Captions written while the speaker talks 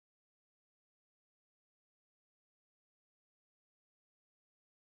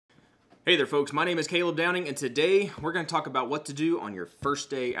Hey there folks, my name is Caleb Downing and today we're going to talk about what to do on your first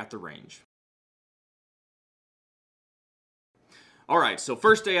day at the range. Alright, so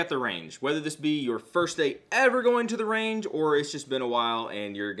first day at the range, whether this be your first day ever going to the range or it's just been a while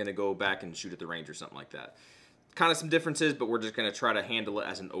and you're going to go back and shoot at the range or something like that. Kind of some differences, but we're just going to try to handle it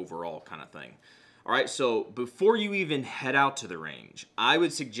as an overall kind of thing. Alright, so before you even head out to the range, I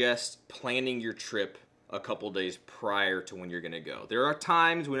would suggest planning your trip a couple days prior to when you're going to go. There are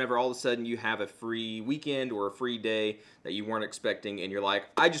times whenever all of a sudden you have a free weekend or a free day that you weren't expecting and you're like,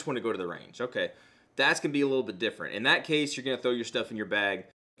 I just want to go to the range. Okay, that's going to be a little bit different. In that case, you're going to throw your stuff in your bag.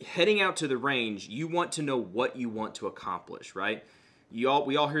 Heading out to the range, you want to know what you want to accomplish, right? We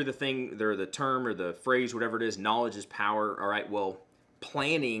all hear the thing, or the term or the phrase, whatever it is, knowledge is power. All right, well,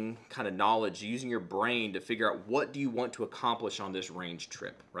 planning kind of knowledge, using your brain to figure out what do you want to accomplish on this range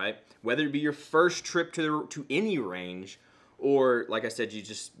trip, right? Whether it be your first trip to any range, or like I said, you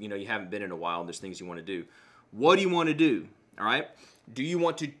haven't been in a while and there's things you want to do. What do you want to do? All right. Do you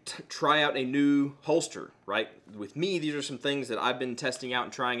want to try out a new holster, right? With me, these are some things that I've been testing out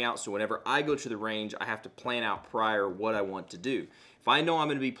and trying out. So whenever I go to the range, I have to plan out prior what I want to do. If I know I'm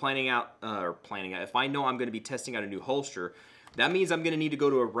going to be if I know I'm going to be testing out a new holster, that means I'm going to need to go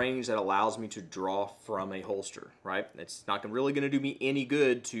to a range that allows me to draw from a holster, right? It's not really going to do me any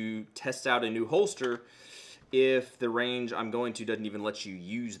good to test out a new holster if the range I'm going to doesn't even let you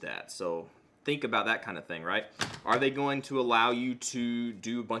use that. So think about that kind of thing, right? Are they going to allow you to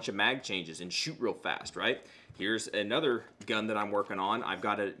do a bunch of mag changes and shoot real fast, right? Here's another gun that I'm working on. I've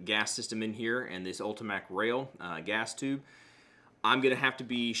got a gas system in here and this Ultimac rail gas tube. I'm going to have to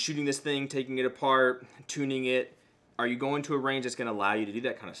be shooting this thing, taking it apart, tuning it. Are you going to a range that's going to allow you to do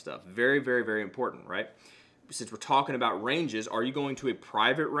that kind of stuff? Very, very, very important, right? Since we're talking about ranges, are you going to a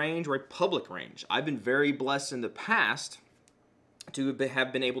private range or a public range? I've been very blessed in the past to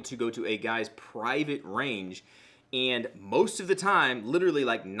have been able to go to a guy's private range, and most of the time, literally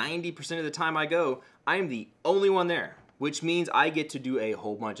like 90% of the time I go, I'm the only one there, which means I get to do a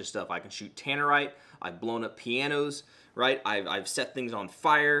whole bunch of stuff. I can shoot tannerite, I've blown up pianos, right? I've set things on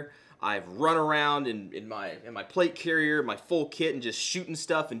fire. I've run around in my plate carrier, my full kit, and just shooting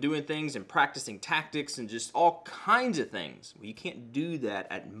stuff and doing things and practicing tactics and just all kinds of things. Well, you can't do that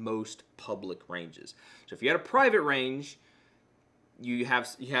at most public ranges. So if you're at a private range, you have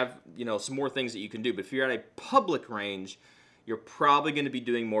some more things that you can do. But if you're at a public range, you're probably going to be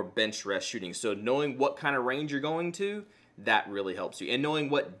doing more bench rest shooting. So knowing what kind of range you're going to, that really helps you. And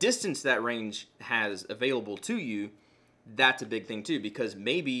knowing what distance that range has available to you, that's a big thing too, because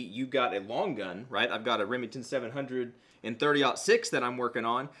maybe you got a long gun, right? I've got a Remington 700 in 30-06 that I'm working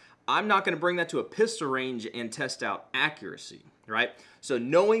on. I'm not going to bring that to a pistol range and test out accuracy, right? So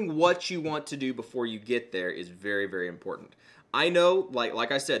knowing what you want to do before you get there is very, very important. I know,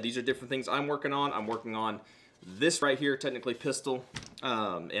 like I said, these are different things I'm working on. I'm working on this right here, technically pistol,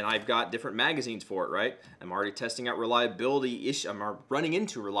 and I've got different magazines for it, right? I'm already testing out reliability issues. I'm running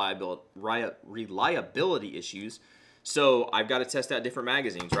into reliability issues. So I've got to test out different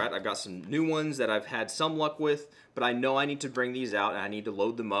magazines, right? I've got some new ones that I've had some luck with, but I know I need to bring these out and I need to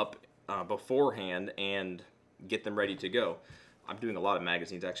load them up beforehand and get them ready to go. I'm doing a lot of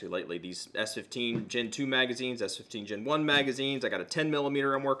magazines actually lately. These S15 Gen 2 magazines, S15 Gen 1 magazines. I got a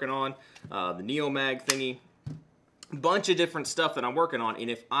 10mm I'm working on, the Neo Mag thingy. Bunch of different stuff that I'm working on, and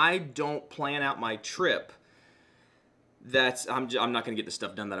if I don't plan out my trip, I'm not going to get the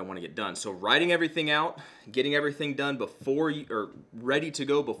stuff done that I want to get done. So writing everything out, getting everything done ready to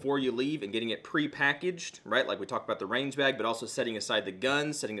go before you leave, and getting it pre-packaged, right? Like we talked about the range bag, but also setting aside the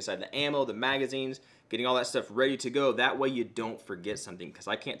guns, setting aside the ammo, the magazines, getting all that stuff ready to go. That way you don't forget something, because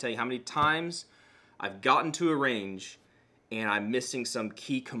I can't tell you how many times I've gotten to a range and I'm missing some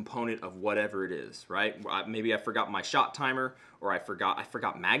key component of whatever it is, right? Maybe I forgot my shot timer, or I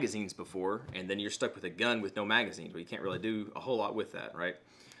forgot magazines before, and then you're stuck with a gun with no magazines. Well, you can't really do a whole lot with that, right?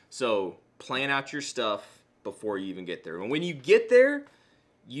 So plan out your stuff before you even get there. And when you get there,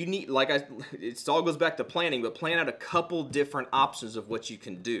 you need, it all goes back to planning, but plan out a couple different options of what you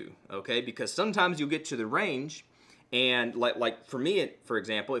can do, okay? Because sometimes you'll get to the range, and like for me, for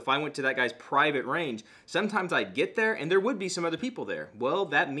example, if I went to that guy's private range, sometimes I'd get there and there would be some other people there. Well,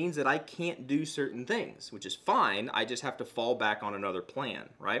 that means that I can't do certain things, which is fine. I just have to fall back on another plan,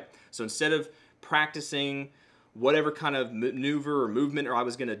 right? So instead of practicing whatever kind of maneuver or movement I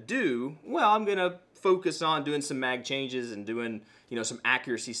was going to do, well, I'm going to focus on doing some mag changes and doing, some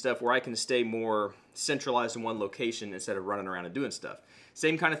accuracy stuff where I can stay more centralized in one location instead of running around and doing stuff.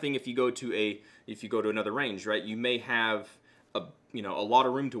 Same kind of thing if you go to another range, right? You may have you know, a lot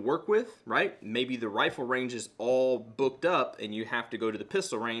of room to work with, right? Maybe the rifle range is all booked up and you have to go to the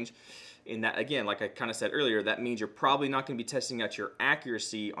pistol range. And that, again, like I kind of said earlier, that means you're probably not going to be testing out your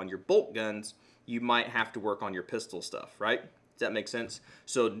accuracy on your bolt guns. You might have to work on your pistol stuff, right? Does that make sense?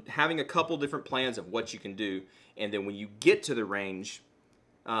 So having a couple different plans of what you can do, and then when you get to the range,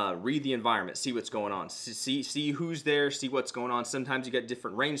 read the environment, see what's going on, see who's there, see what's going on. Sometimes you got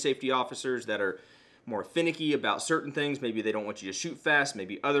different range safety officers that are more finicky about certain things. Maybe they don't want you to shoot fast.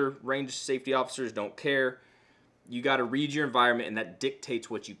 Maybe other range safety officers don't care. You got to read your environment, and that dictates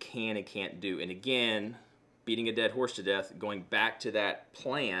what you can and can't do. And again, beating a dead horse to death, going back to that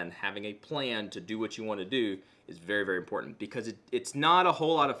plan, having a plan to do what you want to do is very, very important, because it's not a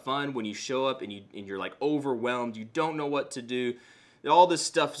whole lot of fun when you show up and you're like overwhelmed. You don't know what to do. All this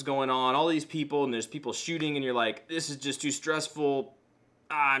stuff's going on, all these people, and there's people shooting, and you're like, this is just too stressful.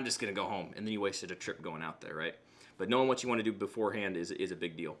 I'm just going to go home. And then you wasted a trip going out there, right? But knowing what you want to do beforehand is a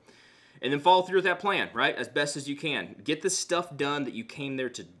big deal. And then follow through with that plan, right? As best as you can. Get the stuff done that you came there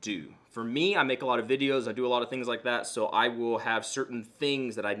to do. For me, I make a lot of videos. I do a lot of things like that. So I will have certain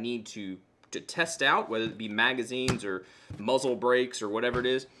things that I need to test out, whether it be magazines or muzzle brakes or whatever it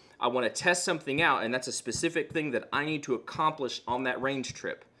is. I want to test something out, and that's a specific thing that I need to accomplish on that range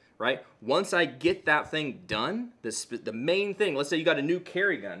trip, right? Once I get that thing done, the main thing, let's say you got a new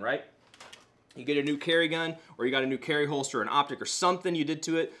carry gun, right? You get a new carry gun, or you got a new carry holster, an optic, or something you did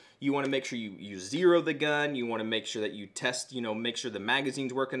to it. You want to make sure you zero the gun. You want to make sure that you test, you know, make sure the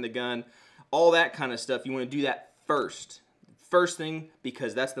magazine's working the gun, all that kind of stuff. You want to do that first. First thing,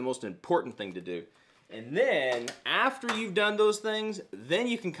 because that's the most important thing to do. And then after you've done those things, then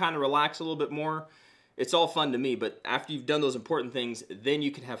you can kind of relax a little bit more. It's all fun to me, but after you've done those important things, then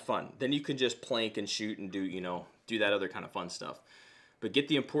you can have fun. Then you can just plank and shoot and do, you know, do that other kind of fun stuff. But get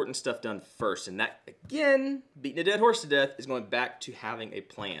the important stuff done first. And that, again, beating a dead horse to death is going back to having a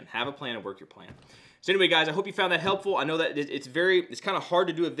plan. Have a plan and work your plan. So anyway, guys, I hope you found that helpful. I know that it's kind of hard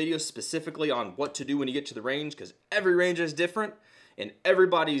to do a video specifically on what to do when you get to the range, because every range is different, and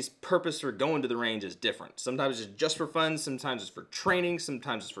everybody's purpose for going to the range is different. Sometimes it's just for fun, sometimes it's for training,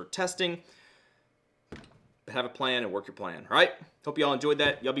 sometimes it's for testing. But have a plan and work your plan, all right? Hope you all enjoyed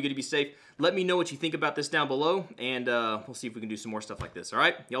that. Y'all be good to be safe. Let me know what you think about this down below, and we'll see if we can do some more stuff like this, all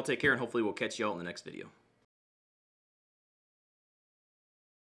right? Y'all take care, and hopefully we'll catch y'all in the next video.